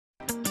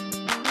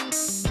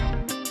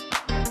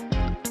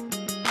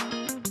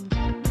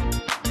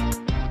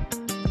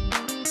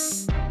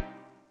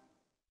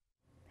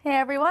Hey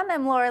everyone,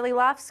 I'm LaurelLee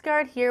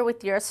Loftsgard here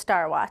with your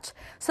Star Watch.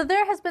 So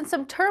there has been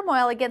some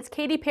turmoil against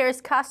Katy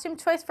Perry's costume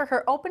choice for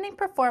her opening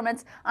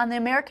performance on the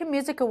American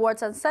Music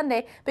Awards on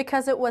Sunday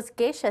because it was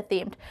geisha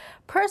themed.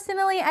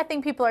 Personally, I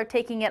think people are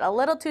taking it a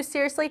little too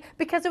seriously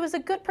because it was a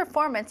good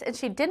performance and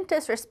she didn't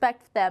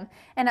disrespect them,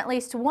 and at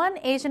least one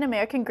Asian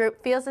American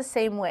group feels the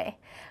same way.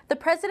 The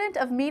president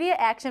of Media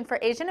Action for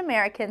Asian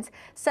Americans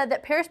said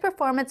that Perry's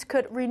performance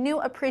could renew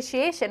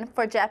appreciation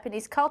for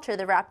Japanese culture,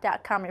 the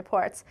Rap.com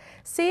reports.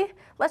 See?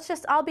 Let's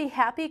just all be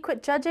happy,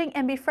 quit judging,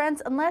 and be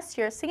friends unless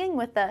you're singing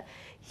with a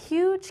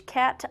huge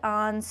cat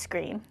on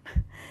screen.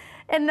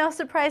 And no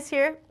surprise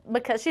here,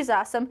 because she's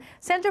awesome,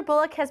 Sandra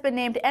Bullock has been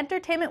named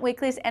Entertainment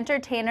Weekly's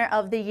Entertainer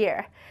of the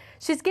Year.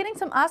 She's getting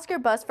some Oscar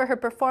buzz for her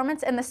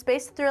performance in the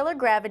space thriller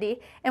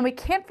Gravity, and we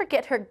can't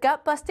forget her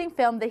gut-busting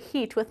film The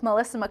Heat with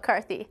Melissa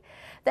McCarthy.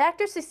 The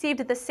actress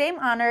received the same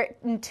honor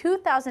in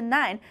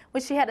 2009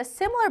 when she had a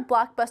similar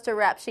blockbuster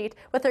rap sheet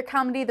with her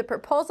comedy The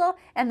Proposal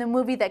and the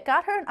movie that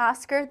got her an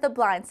Oscar, The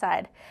Blind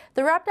Side.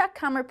 The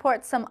Rap.com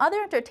reports some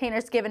other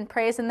entertainers given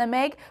praise in the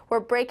Meg were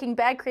Breaking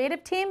Bad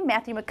creative team,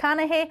 Matthew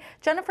McConaughey,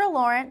 Jennifer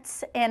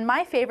Lawrence, and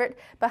my favorite,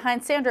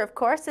 behind Sandra of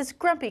course, is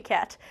Grumpy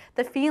Cat,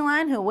 the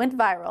feline who went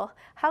viral.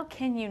 How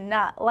can you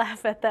not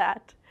laugh at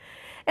that?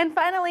 And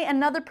finally,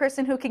 another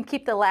person who can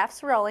keep the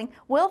laughs rolling,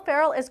 Will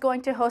Ferrell is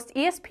going to host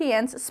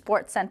ESPN's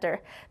Sports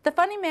Center. The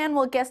funny man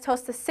will guest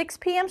host the 6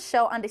 p.m.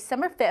 show on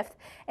December 5th,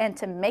 and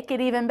to make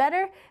it even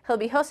better, he'll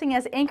be hosting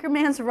as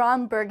Anchorman's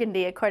Ron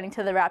Burgundy, according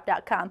to the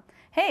Rap.com.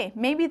 Hey,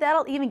 maybe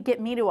that'll even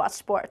get me to watch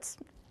sports.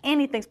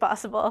 Anything's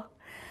possible.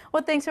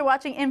 Well, thanks for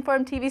watching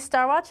Inform TV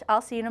Star Watch.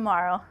 I'll see you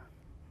tomorrow.